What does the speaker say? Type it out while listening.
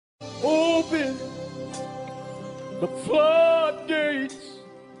Open the floodgates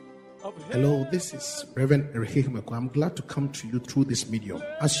of heaven. Hello, this is Reverend Erihimeko. I'm glad to come to you through this medium.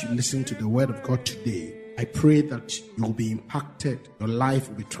 As you listen to the word of God today, I pray that you will be impacted, your life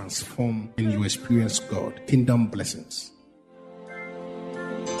will be transformed, and you experience God. Kingdom blessings.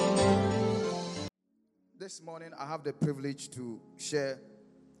 This morning, I have the privilege to share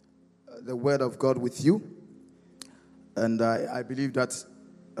the word of God with you. And I believe that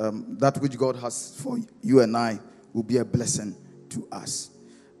that which God has for you and I will be a blessing to us.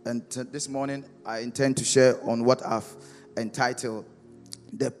 And this morning, I intend to share on what I've entitled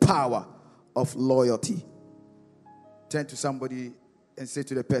The Power of Loyalty. Turn to somebody and say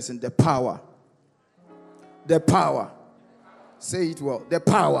to the person, the power. The power. Say it well. The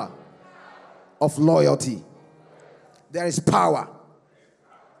power of loyalty. There is power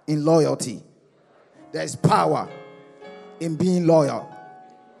in loyalty. There is power in being loyal.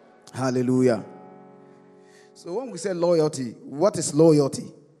 Hallelujah. So when we say loyalty, what is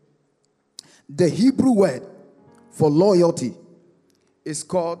loyalty? The Hebrew word for loyalty is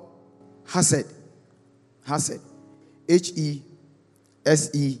called hesed. Hesed. H-E-S-E-D.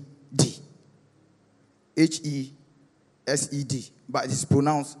 H-E-S-E-D. But it is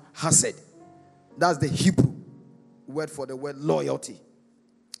pronounced hesed. That's the Hebrew word for the word loyalty.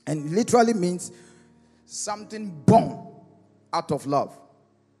 And it literally means something born out of love.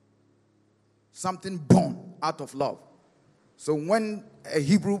 Something born out of love. So when a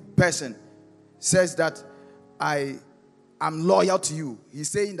Hebrew person says that I am loyal to you, he's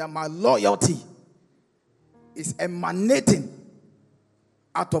saying that my loyalty is emanating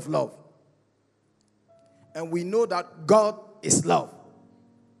out of love. And we know that God is love.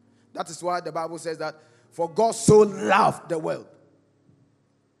 That is why the Bible says that for God so loved the world.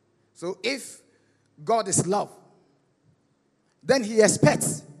 So if God is love, then he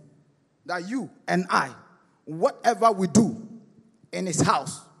expects that you and I, whatever we do in his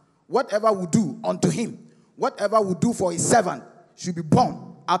house, whatever we do unto him, whatever we do for his servant, should be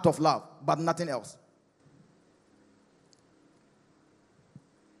born out of love, but nothing else.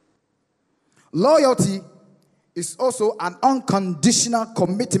 Loyalty is also an unconditional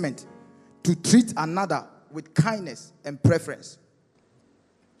commitment to treat another with kindness and preference.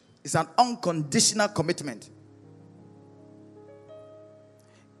 It's an unconditional commitment.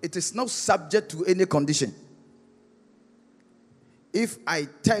 It is not subject to any condition. If I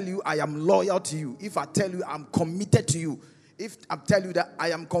tell you I am loyal to you, if I tell you I'm committed to you, if I tell you that I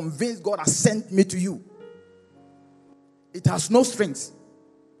am convinced God has sent me to you, it has no strings.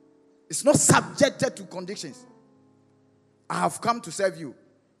 It's not subjected to conditions. I have come to serve you,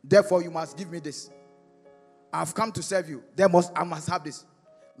 therefore you must give me this. I have come to serve you, I must have this.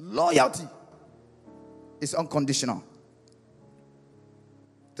 Loyalty is unconditional.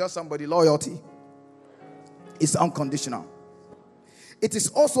 Tell somebody, loyalty is unconditional. It is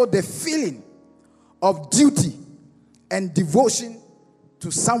also the feeling of duty and devotion to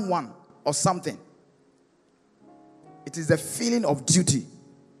someone or something. It is the feeling of duty.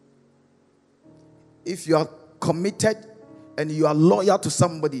 If you are committed and you are loyal to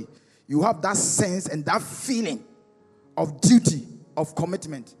somebody, you have that sense and that feeling of duty, of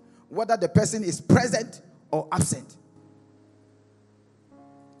commitment, whether the person is present or absent.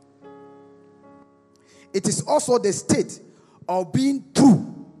 It is also the state of being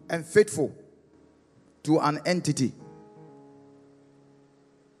true and faithful to an entity.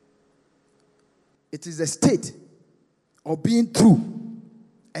 It is the state of being true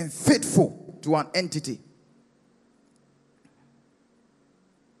and faithful to an entity.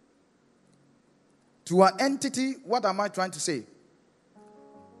 To an entity, what am I trying to say?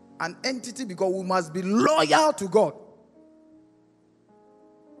 An entity, because we must be loyal to God.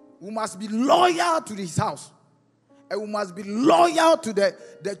 We must be loyal to his house. And we must be loyal to the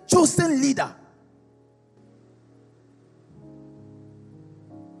chosen leader.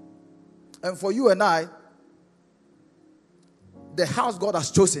 And for you and I, the house God has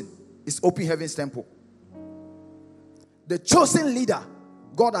chosen is Open Heavens Temple. The chosen leader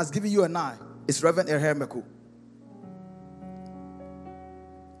God has given you and I is Reverend Erihimeko.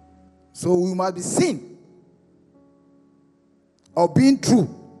 So we must be seen of being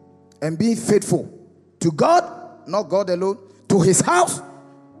true and being faithful to God, not God alone, to his house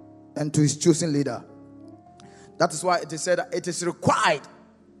and to his chosen leader. That is why it is said that it is required.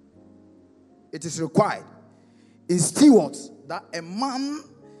 It is required in stewards that a man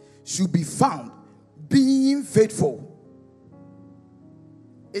should be found being faithful.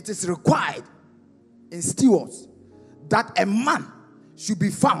 It is required in stewards that a man should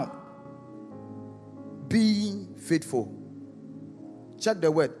be found being faithful. Check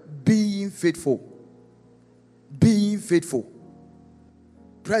the word. Being faithful. Being faithful.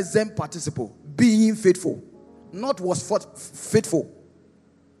 Present participle. Being faithful. Not was faithful.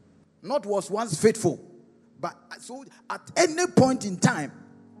 Not was once faithful. But so at any point in time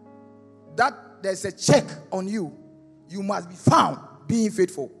that there's a check on you, you must be found being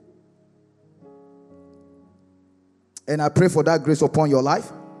faithful. And I pray for that grace upon your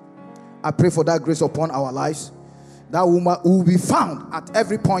life. I pray for that grace upon our lives. That woman will be found at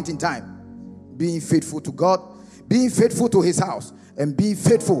every point in time being faithful to God, being faithful to his house, and being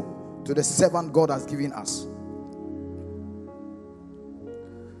faithful to the servant God has given us.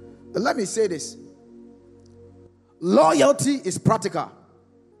 But let me say this. Loyalty is practical.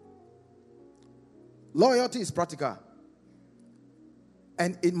 Loyalty is practical.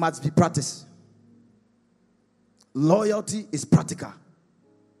 And it must be practiced. Loyalty is practical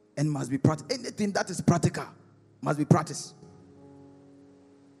and must be practiced. Anything that is practical must be practiced.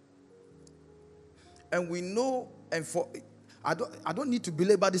 And we know, and for I don't need to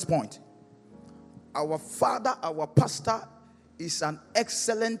belabor this point. Our father, our pastor, is an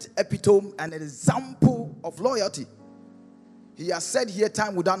excellent epitome and an example of loyalty. He has said here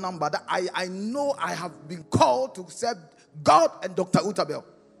time without number that I know I have been called to serve God and Dr. Utabel.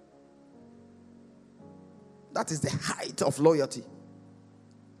 That is the height of loyalty.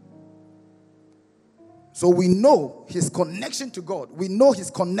 So we know his connection to God. We know his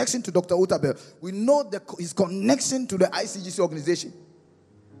connection to Dr. Utabel. We know his connection to the ICGC organization.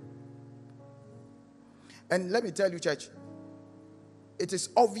 And let me tell you, church, it is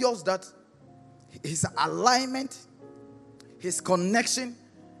obvious that his alignment, his connection,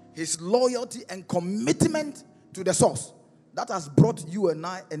 his loyalty and commitment to the source, that has brought you and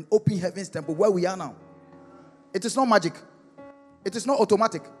I an open heavens temple where we are now. It is not magic. It is not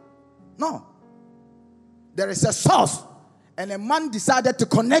automatic. No. There is a source. And a man decided to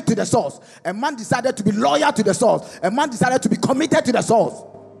connect to the source. A man decided to be loyal to the source. A man decided to be committed to the source.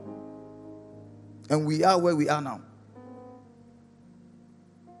 And we are where we are now.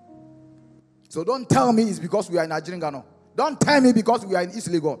 So don't tell me it's because we are in Nigerian Ghana. Don't tell me because we are in East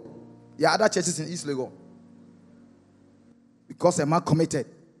Legon. There are other churches in East Legon. Because a man committed.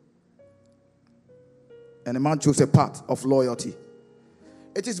 And a man chose a path of loyalty.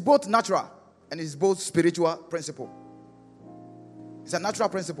 It is both natural and it is both spiritual principle. It's a natural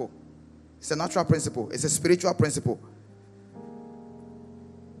principle. It's a natural principle. It's a spiritual principle.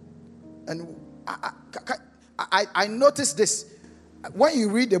 And I noticed this. When you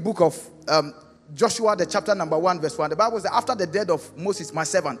read the book of Joshua, the chapter number 1, verse 1, the Bible says, after the death of Moses, my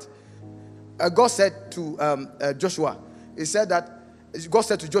servant, God said to Joshua, he said that, God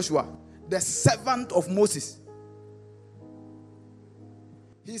said to Joshua, the servant of Moses.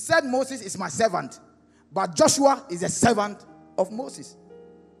 He said Moses is my servant, but Joshua is a servant of Moses.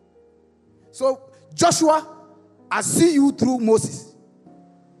 So, Joshua, I see you through Moses.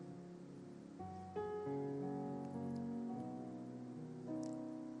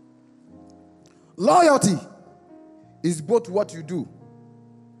 Loyalty is both what you do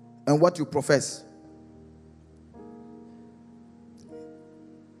and what you profess.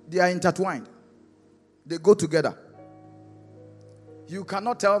 They are intertwined. They go together. You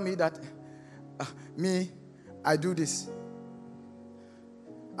cannot tell me that I do this.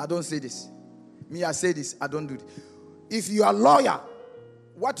 I don't say this. I say this. I don't do this. If you are loyal,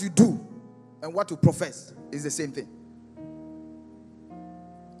 what you do and what you profess is the same thing.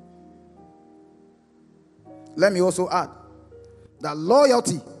 Let me also add that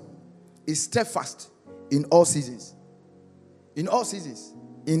loyalty is steadfast in all seasons. In all seasons.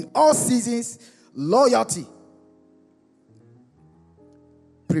 In all seasons, loyalty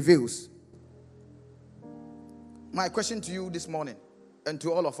prevails. My question to you this morning and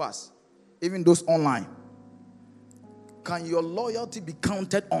to all of us, even those online, can your loyalty be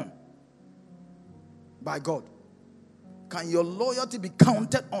counted on by God? Can your loyalty be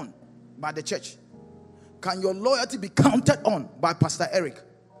counted on by the church? Can your loyalty be counted on by Pastor Eric?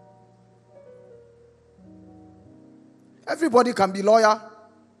 Everybody can be loyal.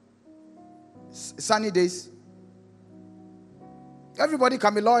 Sunny days. Everybody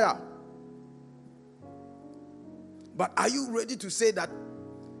can be loyal. But are you ready to say that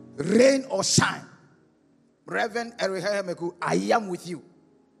rain or shine, Reverend Eric Hemeku, I am with you.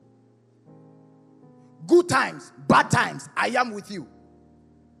 Good times, bad times, I am with you.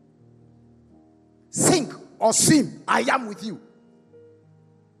 Sink or swim, I am with you.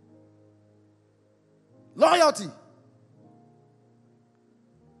 Loyalty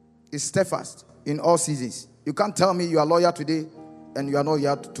is steadfast in all seasons. You can't tell me you are loyal today and you are not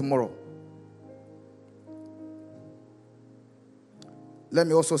loyal tomorrow. Let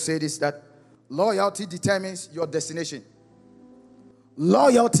me also say this, that loyalty determines your destination.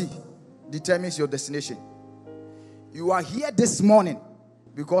 Loyalty determines your destination. You are here this morning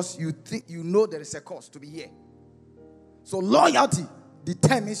because you know there is a cause to be here. So loyalty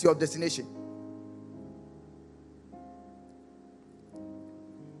determines your destination.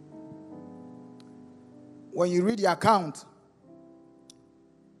 When you read the account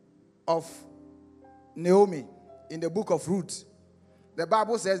of Naomi in the book of Ruth, the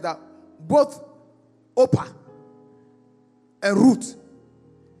Bible says that both Orpah and Ruth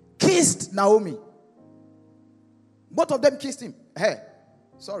kissed Naomi. Both of them kissed her.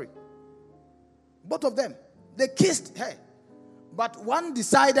 Both of them. They kissed her. But one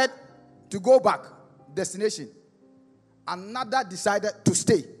decided to go back, destination. Another decided to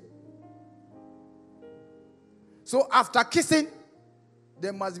stay. So after kissing,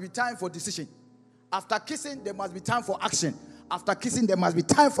 there must be time for decision. After kissing, there must be time for action. After kissing, there must be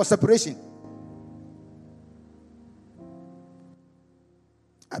time for separation.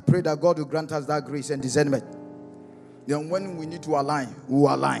 I pray that God will grant us that grace and discernment. Then when we need to align, we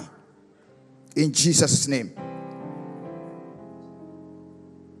will align. In Jesus' name.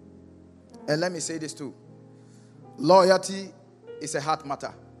 And let me say this too. Loyalty is a heart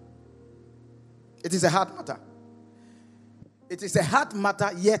matter. It is a heart matter. It is a heart matter,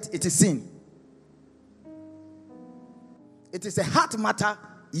 yet it is sin. It is a heart matter,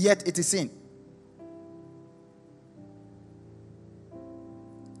 yet it is sin.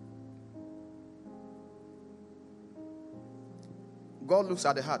 God looks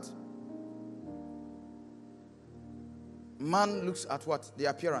at the heart. Man looks at what? The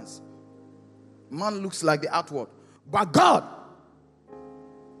appearance. Man looks like the outward. But God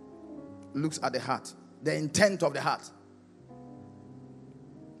looks at the heart, the intent of the heart.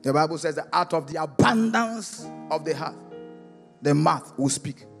 The Bible says that out of the abundance of the heart, the mouth will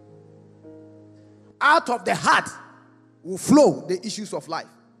speak. Out of the heart will flow the issues of life.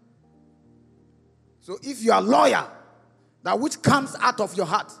 So if you are loyal, that which comes out of your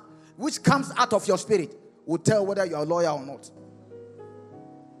heart, which comes out of your spirit, will tell whether you are loyal or not.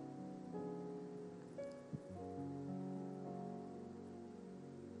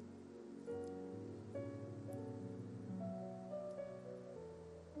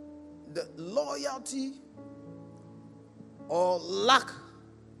 The loyalty or lack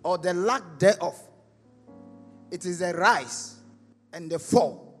or the lack thereof, it is a rise and the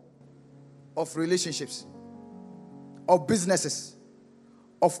fall of relationships, of businesses,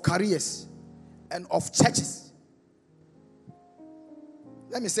 of careers, and of churches.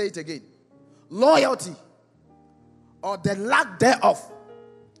 Let me say it again. Loyalty or the lack thereof,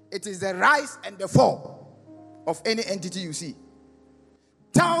 it is the rise and the fall of any entity you see.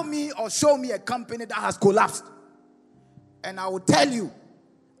 Tell me or show me a company that has collapsed, and I will tell you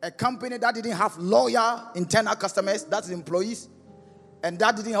a company that didn't have loyal internal customers, that's employees, and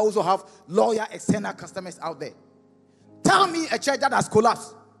that didn't also have loyal external customers out there. Tell me a church that has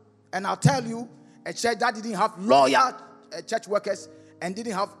collapsed, and I'll tell you a church that didn't have loyal church workers and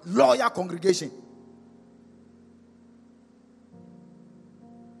didn't have loyal congregation.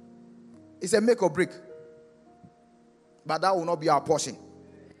 It's a make or break, but that will not be our portion.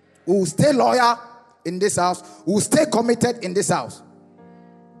 We will stay loyal in this house. We will stay committed in this house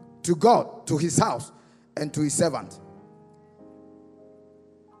to God, to his house, and to his servant.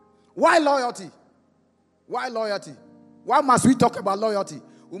 Why loyalty? Why loyalty? Why must we talk about loyalty?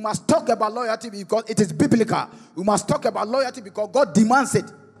 We must talk about loyalty because it is biblical. We must talk about loyalty because God demands it.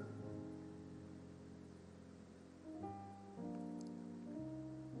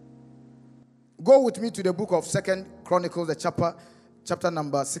 Go with me to the book of 2 Chronicles, the chapter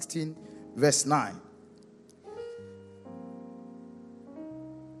number 16, verse 9.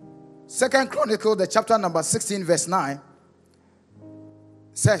 2 Chronicles, the chapter number 16, verse 9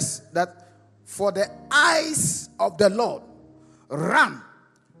 says that for the eyes of the Lord run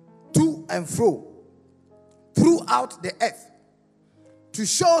to and fro throughout the earth to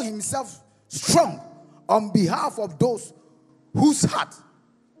show himself strong on behalf of those whose heart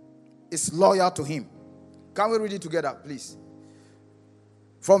is loyal to him. Can we read it together, please?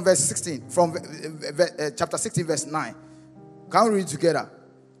 From verse 16, from chapter 16, verse 9. Can we read it together?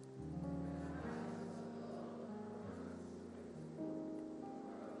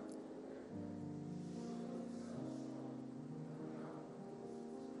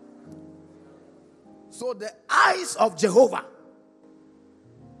 So the eyes of Jehovah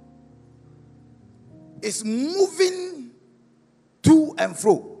is moving to and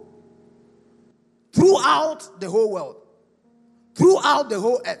fro throughout the whole world, throughout the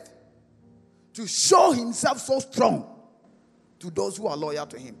whole earth, to show himself so strong to those who are loyal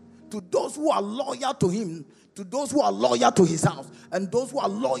to him. To those who are loyal to him, to those who are loyal to his house, and those who are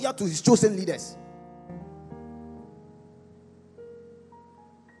loyal to his chosen leaders.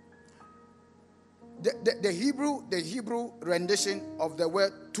 The Hebrew rendition of the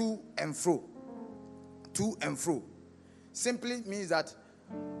word to and fro simply means that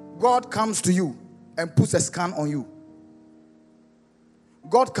God comes to you and puts a scan on you.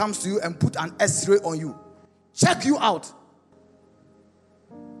 God comes to you and put an X-ray on you. Check you out.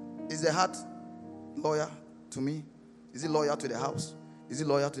 Is the heart loyal to me? Is he loyal to the house? Is he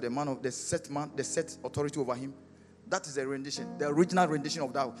loyal to the man, the set authority over him? That is the rendition, the original rendition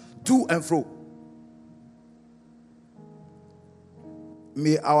of that. To and fro.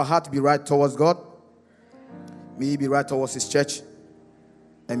 May our heart be right towards God. May he be right towards his church.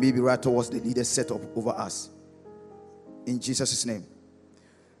 And may he be right towards the leaders set up over us. In Jesus' name.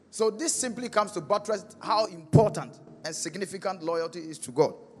 So this simply comes to buttress how important and significant loyalty is to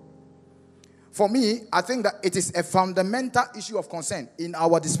God. For me, I think that it is a fundamental issue of concern in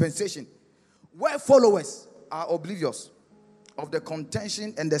our dispensation, where followers are oblivious of the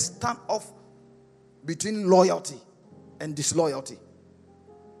contention and the standoff between loyalty and disloyalty.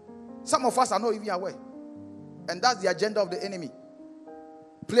 Some of us are not even aware. And that's the agenda of the enemy.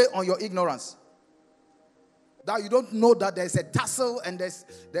 Play on your ignorance. That you don't know that there's a tussle and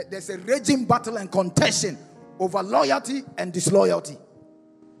there's a raging battle and contention over loyalty and disloyalty.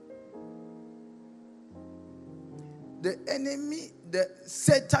 The enemy,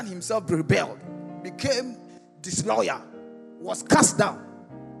 Satan himself rebelled, became disloyal, was cast down,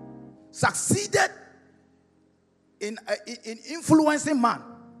 succeeded in influencing man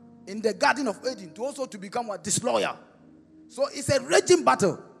in the Garden of Eden to also to become a disloyal. So it's a raging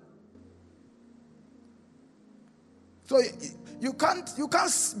battle. So you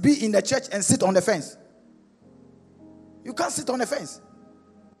can't be in the church and sit on the fence. You can't sit on the fence.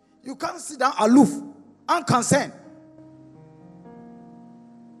 You can't sit down aloof, unconcerned.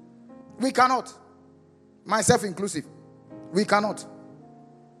 We cannot. Myself inclusive. We cannot.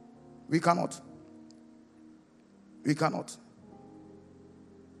 We cannot. We cannot.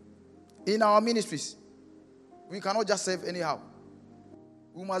 In our ministries, we cannot just serve anyhow.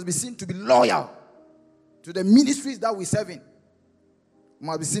 We must be seen to be loyal to the ministries that we serve in. We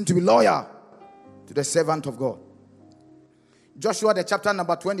must be seen to be loyal to the servant of God. Joshua, the chapter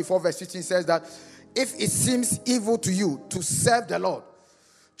number 24, verse 15 says that if it seems evil to you to serve the Lord,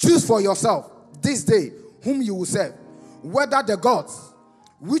 choose for yourself this day whom you will serve, whether the gods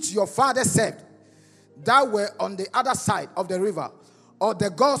which your father served that were on the other side of the river, or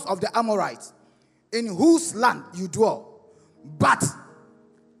the gods of the Amorites, in whose land you dwell. But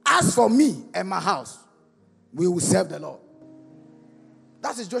as for me and my house, we will serve the Lord.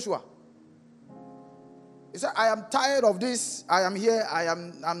 That is Joshua. He said, I am tired of this. I am here,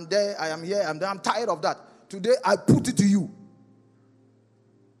 I'm there, I am here, I'm there. I'm tired of that. Today I put it to you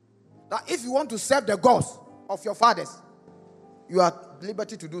that if you want to serve the gods of your fathers, you are at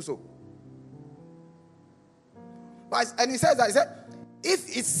liberty to do so. And he said,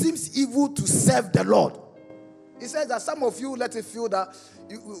 if it seems evil to serve the Lord, he says that some of you let it feel that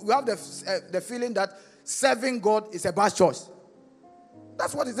you have the feeling that serving God is a bad choice.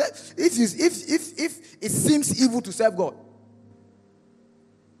 That's what he said. If it seems evil to serve God,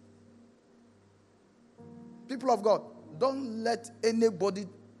 people of God, don't let anybody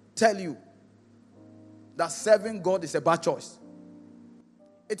tell you that serving God is a bad choice.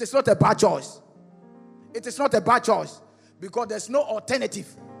 It is not a bad choice. It is not a bad choice. Because there's no alternative.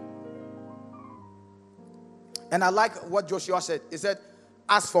 And I like what Joshua said. He said,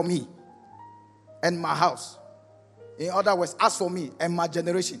 as for me and my house. In other words, as for me and my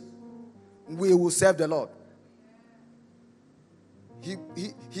generation, we will serve the Lord. He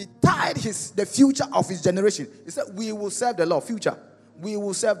tied the future of his generation. He said, we will serve the Lord. Future. We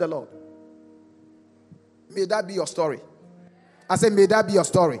will serve the Lord. May that be your story. I said, may that be your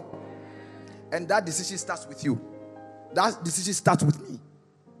story. And that decision starts with you. That decision starts with me.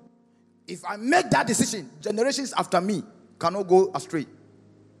 If I make that decision, generations after me cannot go astray.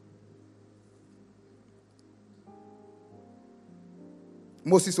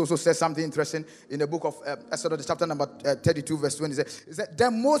 Moses also says something interesting in the book of Exodus, chapter number 32, verse 20. He said,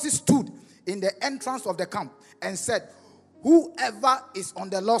 then Moses stood in the entrance of the camp and said, whoever is on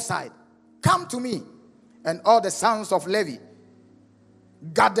the Lord's side, come to me. And all the sons of Levi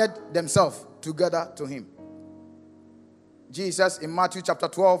gathered themselves together to him. Jesus in Matthew chapter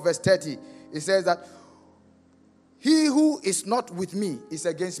 12 verse 30, he says that he who is not with me is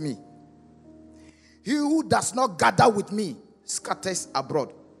against me. He who does not gather with me scatters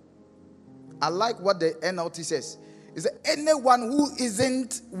abroad. I like what the NLT says. He said, anyone who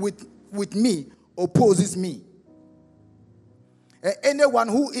isn't with me opposes me. And anyone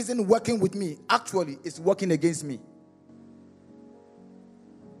who isn't working with me actually is working against me.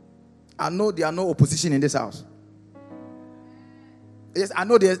 I know there are no opposition in this house. Yes, I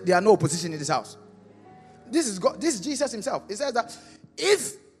know there are no opposition in this house. This is God. This is Jesus himself. He says that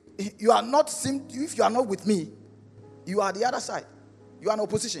if you are not with me, you are the other side. You are in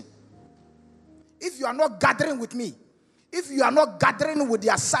opposition. If you are not gathering with me, if you are not gathering with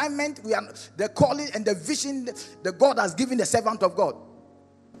the assignment, the calling and the vision that God has given the servant of God,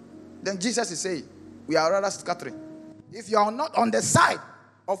 then Jesus is saying, we are rather scattering. If you are not on the side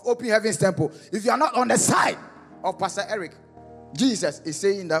of Open Heavens Temple, if you are not on the side of Pastor Eric, Jesus is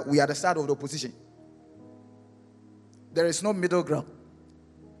saying that we are the side of the opposition. There is no middle ground.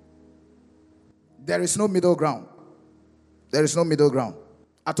 There is no middle ground. There is no middle ground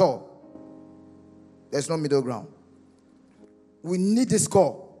at all. There's no middle ground. We need this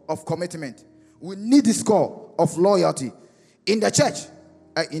core of commitment. We need this core of loyalty in the church,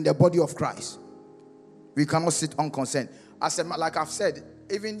 in the body of Christ. We cannot sit unconcerned. Like I've said,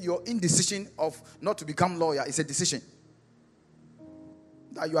 even your indecision of not to become lawyer is a decision.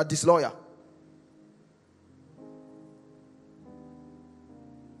 That you are disloyal.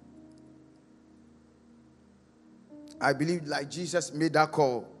 I believe like Jesus made that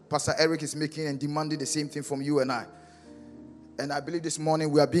call, Pastor Eric is making and demanding the same thing from you and I. And I believe this morning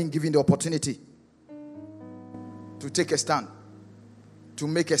we are being given the opportunity to take a stand, to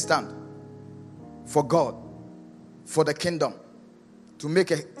make a stand for God, for the kingdom, to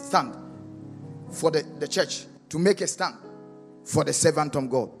make a stand for the church, to make a stand for the servant of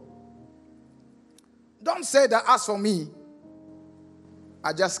God. Don't say that as for me,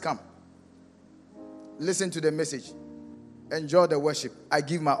 I just come, listen to the message, enjoy the worship, I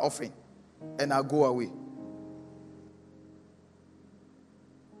give my offering, and I go away.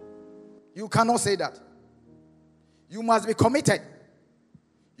 You cannot say that. You must be committed.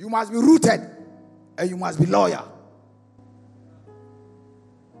 You must be rooted. And you must be loyal.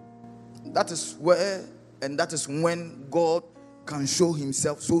 That is where and that is when God can show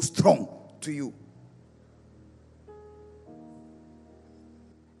himself so strong to you.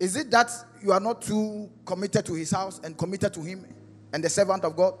 Is it that you are not too committed to his house and committed to him and the servant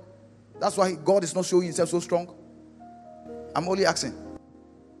of God? That's why God is not showing himself so strong? I'm only asking.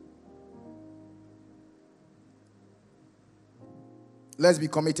 Let's be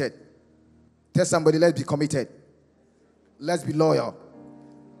committed. Tell somebody, let's be committed. Let's be loyal.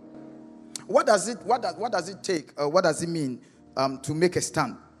 What does it take? What does it mean to make a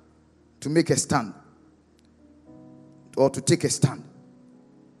stand? To make a stand. Or to take a stand.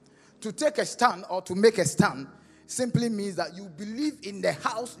 To take a stand or to make a stand simply means that you believe in the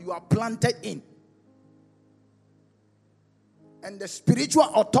house you are planted in. And the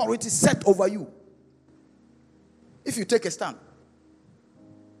spiritual authority set over you. If you take a stand.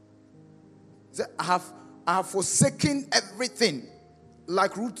 I have forsaken everything.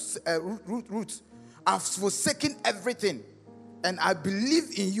 Like Ruth. I have forsaken everything. And I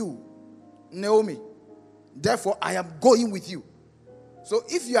believe in you, Naomi. Therefore, I am going with you. So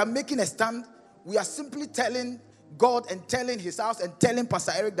if you are making a stand, we are simply telling God and telling his house and telling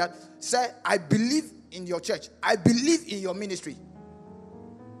Pastor Eric that, say, I believe in your church. I believe in your ministry.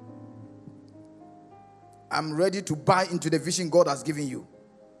 I'm ready to buy into the vision God has given you.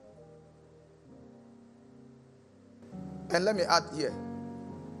 And let me add here.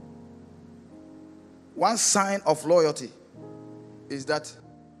 One sign of loyalty is that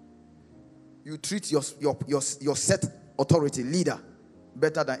you treat your set authority, leader,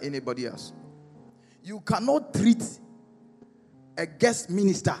 better than anybody else. You cannot treat a guest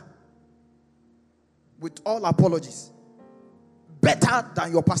minister, with all apologies, better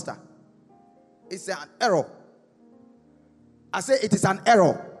than your pastor. It's an error. I say it is an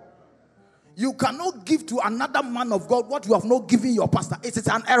error. You cannot give to another man of God what you have not given your pastor. It is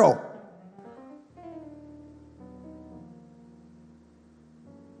an error.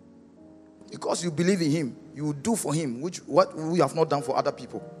 Because you believe in him, you will do for him what we have not done for other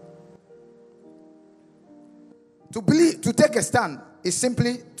people. To take a stand is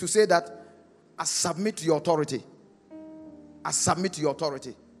simply to say that I submit to your authority. I submit to your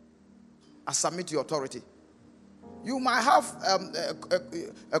authority. I submit to your authority. You might have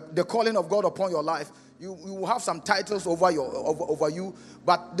the calling of God upon your life. You will have some titles over you.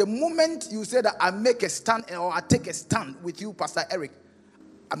 But the moment you say that I make a stand or I take a stand with you, Pastor Eric,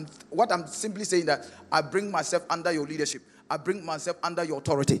 what I'm simply saying that I bring myself under your leadership. I bring myself under your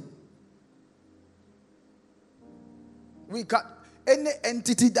authority. Any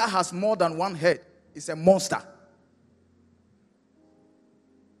entity that has more than one head is a monster.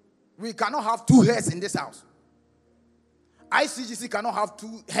 We cannot have two heads in this house. ICGC cannot have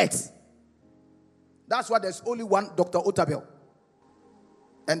two heads. That's why there's only one Dr. Otabel.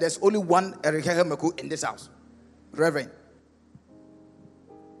 And there's only one Eric Hemeku in this house. Reverend.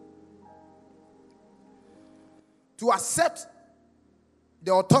 To accept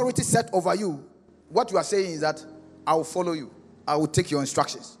the authority set over you, what you are saying is that I will follow you. I will take your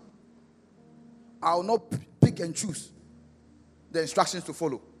instructions. I will not pick and choose the instructions to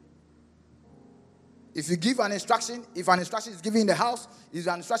follow. If you give an instruction, if an instruction is given in the house, if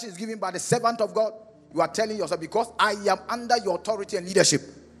an instruction is given by the servant of God, you are telling yourself, because I am under your authority and leadership,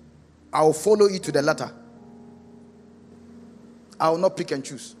 I will follow you to the letter. I will not pick and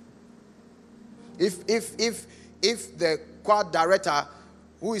choose. If the choir director,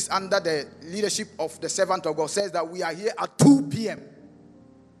 who is under the leadership of the servant of God, says that we are here at 2 p.m.,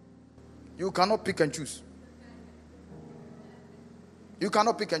 you cannot pick and choose. You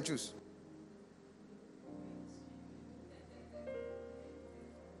cannot pick and choose.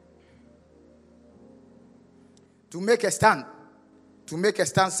 To make a stand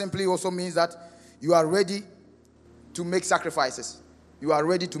simply also means that you are ready to make sacrifices. You are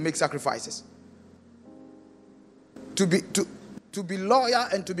ready to make sacrifices. To be loyal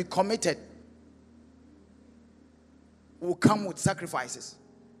and to be committed will come with sacrifices.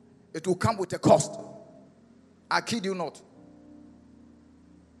 It will come with a cost. I kid you not.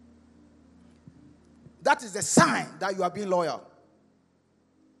 That is the sign that you are being loyal.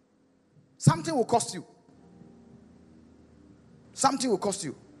 Something will cost you. Something will cost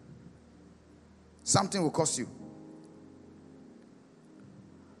you. Something will cost you.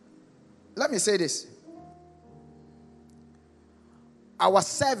 Let me say this. Our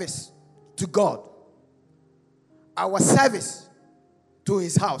service to God, our service to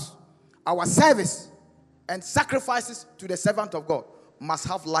his house, our service and sacrifices to the servant of God must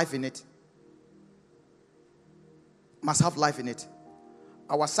have life in it. Must have life in it.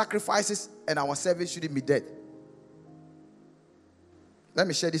 Our sacrifices and our service shouldn't be dead. Let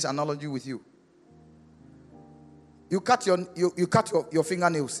me share this analogy with you. You cut your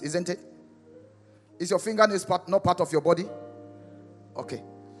fingernails, isn't it? Is your fingernails not part of your body? Okay.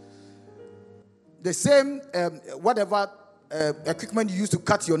 The same whatever equipment you use to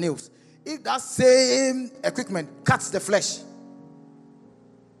cut your nails, if that same equipment cuts the flesh,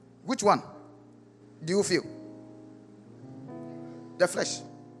 which one do you feel? The flesh.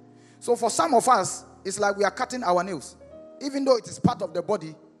 So for some of us, it's like we are cutting our nails. Even though it is part of the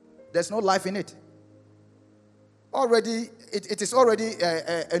body, there's no life in it. Already, it is already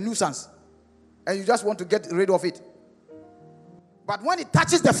a nuisance. And you just want to get rid of it. But when it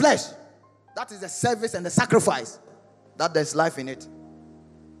touches the flesh, that is the service and the sacrifice, that there's life in it.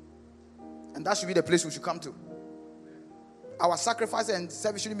 And that should be the place we should come to. Our sacrifice and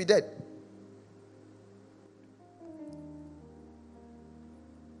service shouldn't be dead.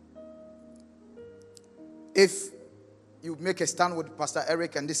 If you make a stand with Pastor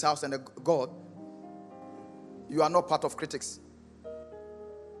Eric and this house and God, you are not part of critics.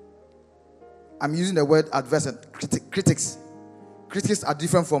 I'm using the word adversary. Critics. Critics are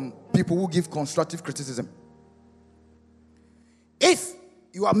different from people who give constructive criticism. If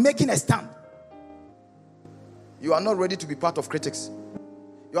you are making a stand, you are not ready to be part of critics.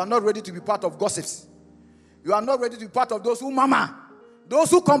 You are not ready to be part of gossips. You are not ready to be part of those who murmur, those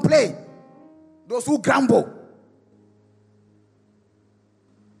who complain, those who grumble.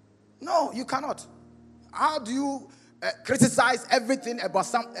 No, you cannot. How do you criticize everything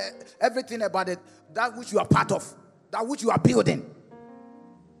about that which you are part of, that which you are building?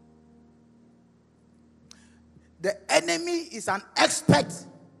 The enemy is an expert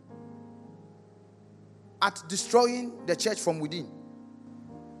at destroying the church from within.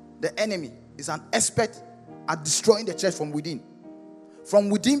 The enemy is an expert at destroying the church from within. From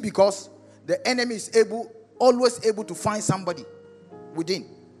within, because the enemy is always able to find somebody within.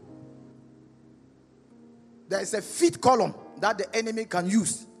 There is a feed column that the enemy can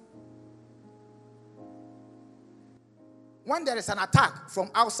use. When there is an attack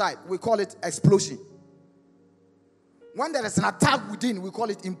from outside, we call it explosion. When there is an attack within, we call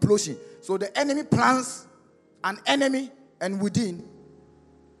it implosion. So the enemy plans an enemy, and within,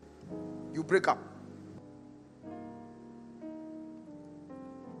 you break up.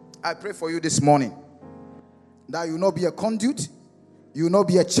 I pray for you this morning that you will not be a conduit, you will not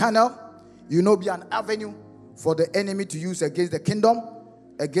be a channel, you will not be an avenue for the enemy to use against the kingdom,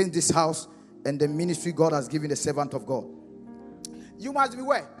 against this house, and the ministry God has given the servant of God. You must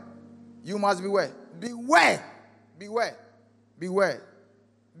beware. You must beware. Beware. Beware. Beware.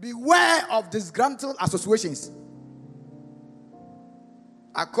 Beware of disgruntled associations.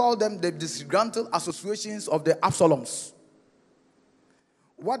 I call them the disgruntled associations of the Absaloms.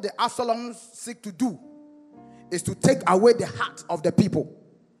 What the Absaloms seek to do is to take away the heart of the people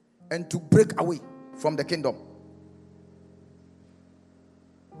and to break away from the kingdom.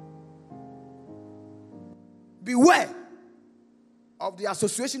 Beware of the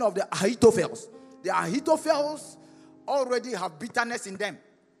association of the Ahithophels. The Ahithophels already have bitterness in them,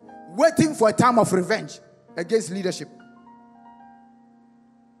 waiting for a time of revenge against leadership.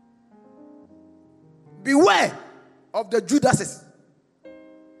 Beware of the Judases.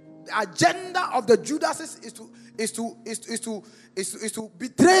 The agenda of the Judases is to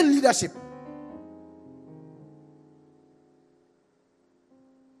betray leadership.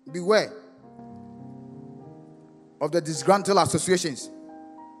 Beware of the disgruntled associations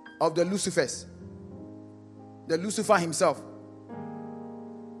of the Lucifers. The Lucifer himself.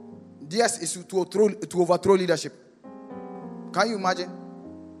 Theirs is to overthrow leadership. Can you imagine?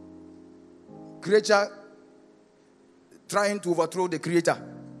 Creature trying to overthrow the creator.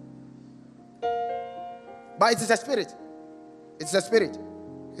 But it is a spirit. It's a spirit.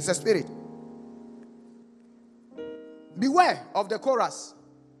 It's a spirit. Beware of the chorus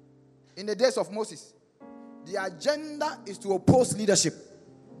in the days of Moses. The agenda is to oppose leadership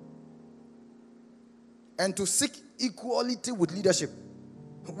and to seek equality with leadership.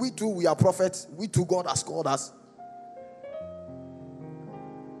 We too, we are prophets. We too, God has called us.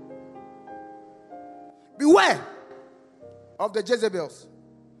 Beware of the Jezebels.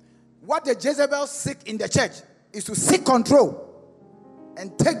 What the Jezebels seek in the church is to seek control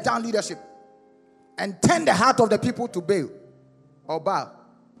and take down leadership and turn the heart of the people to Baal or Baal.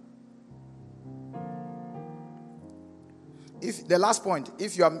 If the last point,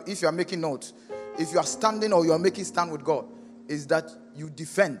 if you are making notes, if you are standing or you are making stand with God, is that you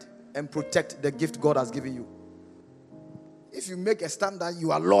defend and protect the gift God has given you. If you make a stand that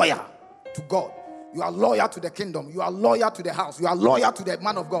you are loyal to God, you are loyal to the kingdom, you are loyal to the house, you are loyal to the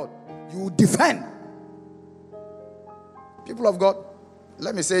man of God, you defend. People of God,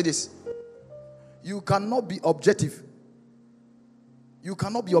 let me say this. You cannot be objective. You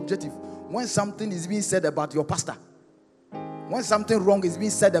cannot be objective when something is being said about your pastor. When something wrong is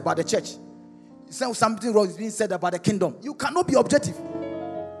being said about the church. Something wrong is being said about the kingdom. You cannot be objective.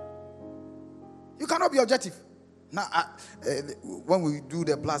 You cannot be objective. Now, when we do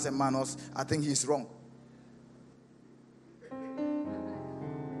the plus and minus, I think he's wrong.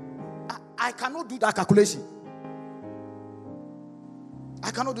 I cannot do that calculation.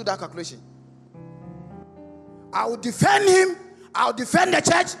 I cannot do that calculation. I will defend him. I will defend the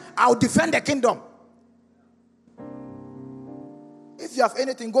church. I will defend the kingdom. If you have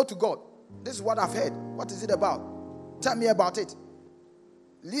anything, go to God. This is what I've heard. What is it about? Tell me about it.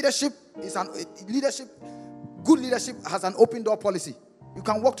 Leadership is good leadership has an open door policy. You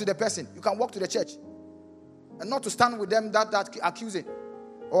can walk to the person. You can walk to the church. And not to stand with them that accusing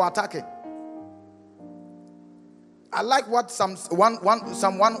or attacking. I like what Psalm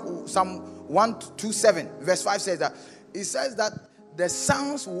 127 verse 5 says that. It says that the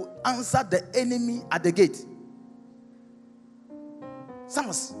sons will answer the enemy at the gate.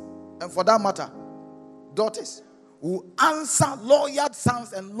 Sons, and for that matter, daughters, will answer loyal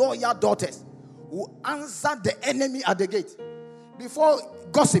sons and loyal daughters, will answer the enemy at the gate. Before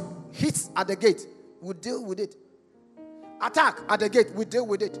gossip hits at the gate, we deal with it. Attack at the gate, we deal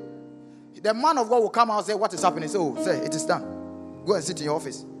with it. The man of God will come out and say, what is happening? So, say, it is done. Go and sit in your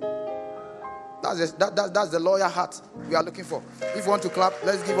office. That's the loyal heart we are looking for. If you want to clap,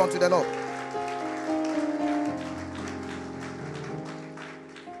 let's give unto the Lord.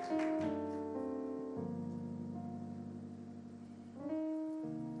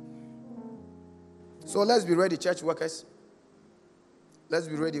 So let's be ready, church workers. Let's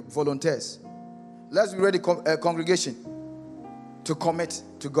be ready, volunteers. Let's be ready, congregation, to commit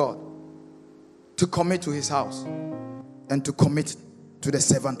to God, to commit to his house, and to commit to the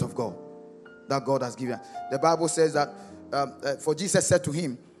servant of God that God has given. The Bible says that, for Jesus said to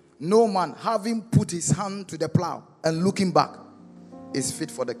him, no man having put his hand to the plow and looking back is fit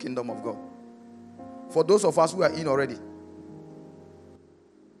for the kingdom of God. For those of us who are in already,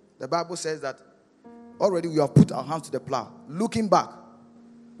 the Bible says that already we have put our hands to the plow. Looking back,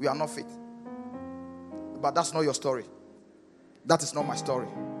 we are not fit. But that's not your story. That is not my story.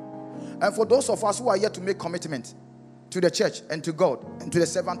 And for those of us who are yet to make commitment to the church and to God and to the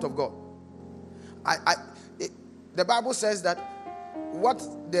servant of God, the Bible says that what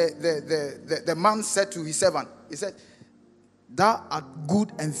the man said to his servant, he said, thou art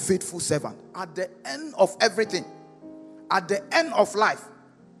good and faithful servant. At the end of everything, at the end of life,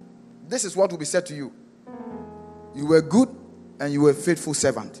 this is what will be said to you. You were good and you were a faithful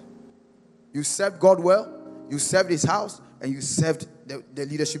servant. You served God well, you served his house, and you served the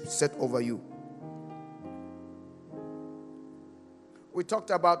leadership set over you. We talked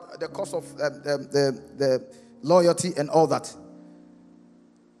about the cost of the loyalty and all that.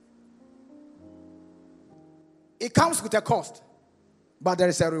 It comes with a cost, but there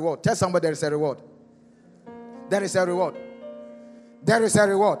is a reward. Tell somebody there is a reward. There is a reward. There is a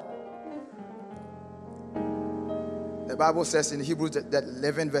reward. The Bible says in Hebrews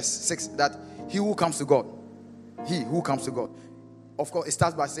 11 verse 6 that he who comes to God, of course it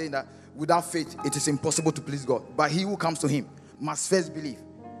starts by saying that without faith it is impossible to please God. But he who comes to him must first believe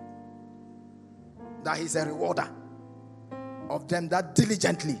that he's a rewarder of them that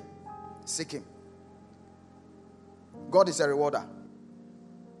diligently seek him. God is a rewarder.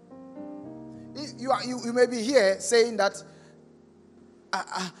 You may be here saying that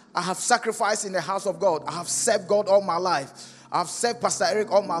I have sacrificed in the house of God. I have served God all my life. I have served Pastor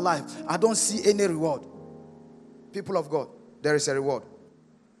Eric all my life. I don't see any reward. People of God, there is a reward.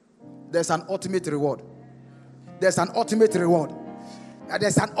 There's an ultimate reward. There's an ultimate reward.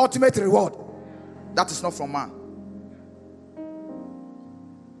 There's an ultimate reward. That is not from man,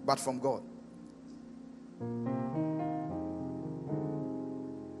 but from God.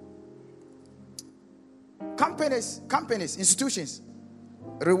 Companies, institutions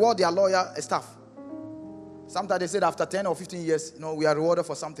reward their loyal staff. Sometimes they said after 10 or 15 years, we are rewarded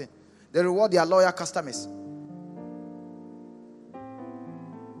for something. They reward their loyal customers.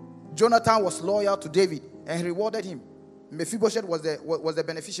 Jonathan was loyal to David and he rewarded him. Mephibosheth was the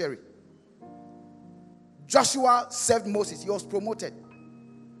beneficiary. Joshua served Moses. He was promoted.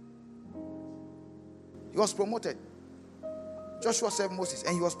 Joshua served Moses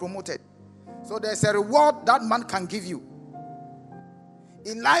and he was promoted. So there's a reward that man can give you.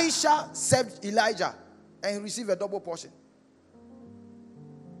 Elisha served Elijah and he received a double portion.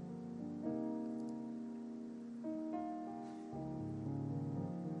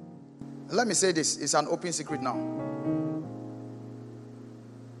 Let me say this. It's an open secret now.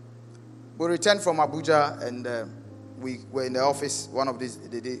 We returned from Abuja and we were in the office one of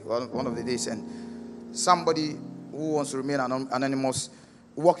the days, and somebody who wants to remain anonymous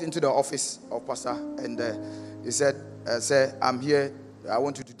walked into the office of Pastor and he said, "Sir, I'm here. I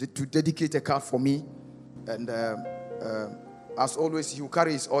want you to dedicate a car for me." And as always, he will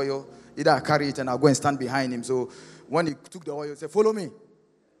carry his oil. Either I carry it and I'll go and stand behind him. So when he took the oil, he said, "Follow me."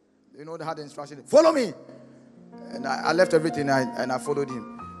 They had the instruction, "Follow me." And I left everything and I followed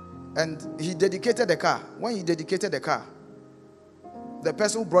him. And he dedicated the car. When he dedicated the car, the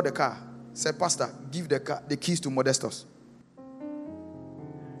person who brought the car said, "Pastor, give the keys to Modestus."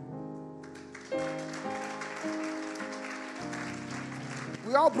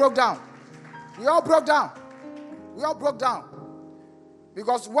 We all broke down.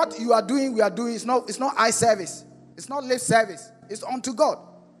 Because what you are doing, we are doing, it's not eye service. It's not lip service. It's unto God.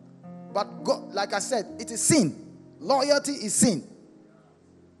 But God, like I said, it is sin. Loyalty is sin.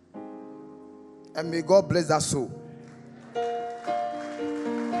 And may God bless that soul.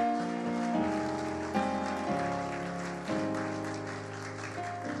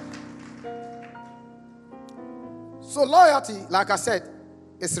 So loyalty, like I said,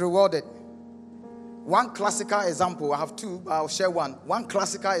 is rewarded. One classical example, I have two, but I'll share one. One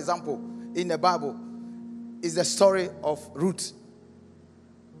classical example in the Bible is the story of Ruth.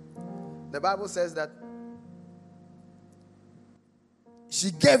 The Bible says that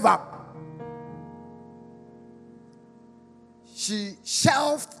she gave up. She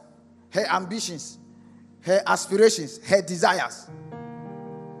shelved her ambitions, her aspirations, her desires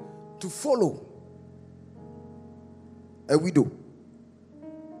to follow a widow.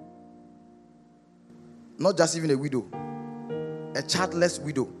 Not just even a widow, a childless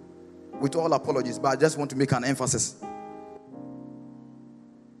widow. With all apologies, but I just want to make an emphasis.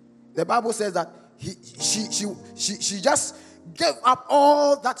 The Bible says that she just gave up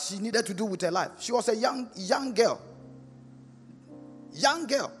all that she needed to do with her life. She was a young girl.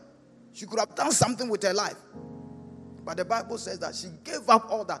 She could have done something with her life. But the Bible says that she gave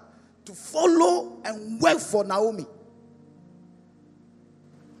up all that to follow and work for Naomi.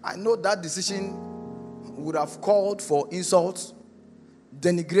 I know that decision would have called for insults,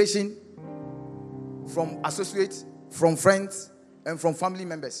 denigration from associates, from friends, and from family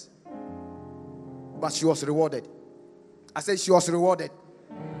members. But she was rewarded. I said she was rewarded.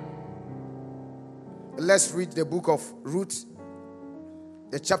 Let's read the book of Ruth,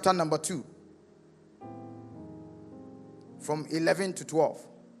 the chapter number 2, from 11 to 12.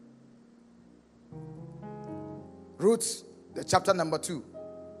 Ruth, the chapter number 2,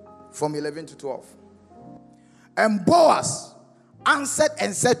 from 11 to 12. And Boaz answered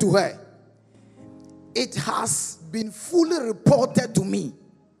and said to her, it has been fully reported to me,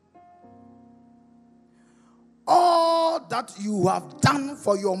 all that you have done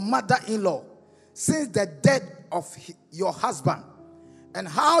for your mother-in-law since the death of your husband, and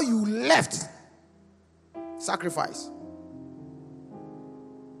how you left sacrifice,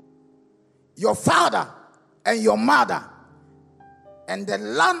 your father and your mother, and the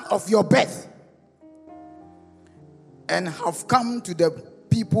land of your birth, and have come to the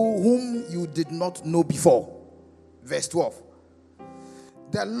people whom you did not know before. Verse 12.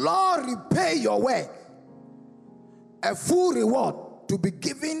 The Lord repay your work, a full reward to be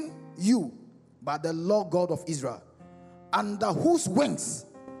given you by the Lord God of Israel, under whose wings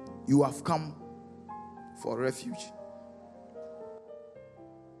you have come for refuge.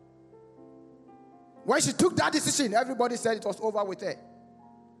 When she took that decision, everybody said it was over with her.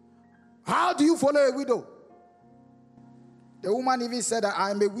 How do you follow a widow? The woman even said that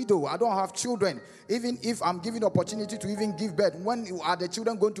I'm a widow. I don't have children. Even if I'm given the opportunity to even give birth, when are the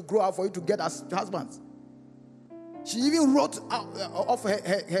children going to grow up for you to get as husbands? She even wrote off her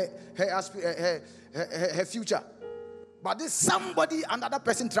future. But this somebody, another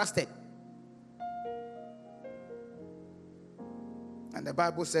person trusted. And the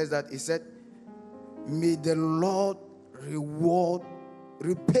Bible says that, it said, may the Lord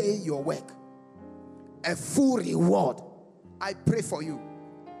repay your work, a full reward. I pray for you.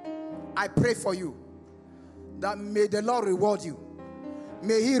 I pray for you that may the Lord reward you.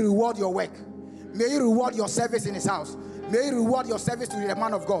 May He reward your work. May He reward your service in His house. May He reward your service to the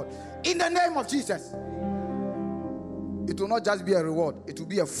man of God. In the name of Jesus. It will not just be a reward. It will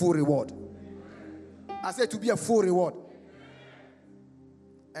be a full reward. I said to be a full reward.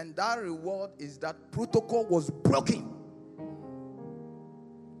 And that reward is that protocol was broken.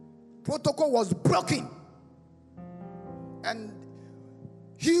 Protocol was broken. And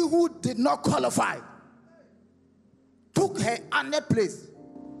he who did not qualify took her honor place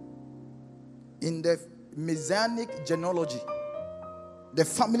in the Messianic genealogy, the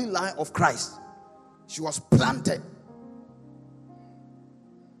family line of Christ. She was planted.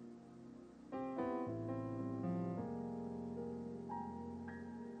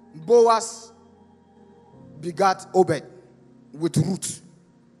 Boaz begat Obed with Ruth.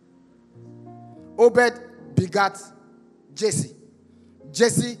 Obed begat Jesse.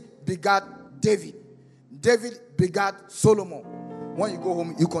 Jesse begat David. David begat Solomon. When you go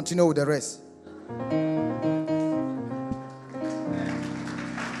home, you continue with the rest.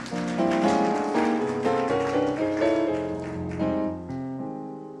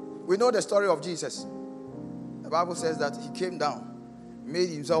 We know the story of Jesus. The Bible says that he came down, made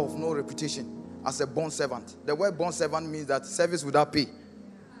himself of no reputation as a bond servant. The word bond servant means that service without pay.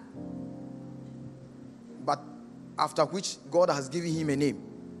 But after which God has given him a name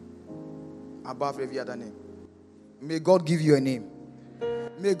above every other name. May God give you a name.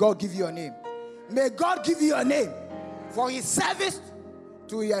 May God give you a name. May God give you a name for his service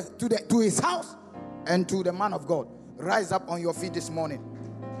to his house and to the man of God. Rise up on your feet this morning.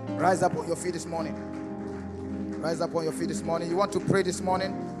 Rise up on your feet this morning. Rise up on your feet this morning. You want to pray this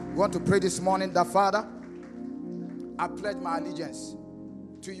morning? You want to pray this morning that, Father, I pledge my allegiance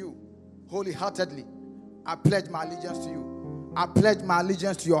to you wholeheartedly. I pledge my allegiance to you. I pledge my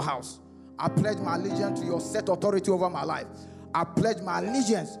allegiance to your house. I pledge my allegiance to your set authority over my life. I pledge my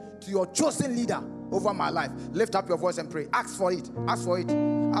allegiance to your chosen leader over my life. Lift up your voice and pray. Ask for it. Ask for it.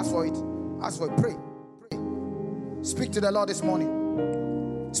 Ask for it. Ask for it. Pray. Pray. Speak to the Lord this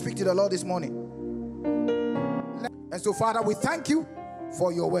morning. Speak to the Lord this morning. And so, Father, we thank you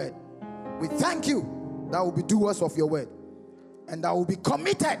for your word. We thank you that we'll be doers of your word. And that we'll be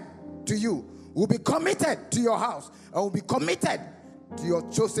committed to you. We'll be committed to your house. And we'll be committed to your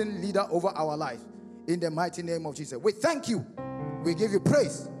chosen leader over our life. In the mighty name of Jesus. We thank you. We give you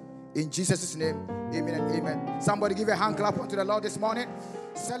praise. In Jesus' name, amen and amen. Somebody give a hand clap unto the Lord this morning.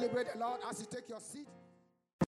 Celebrate the Lord as you take your seat.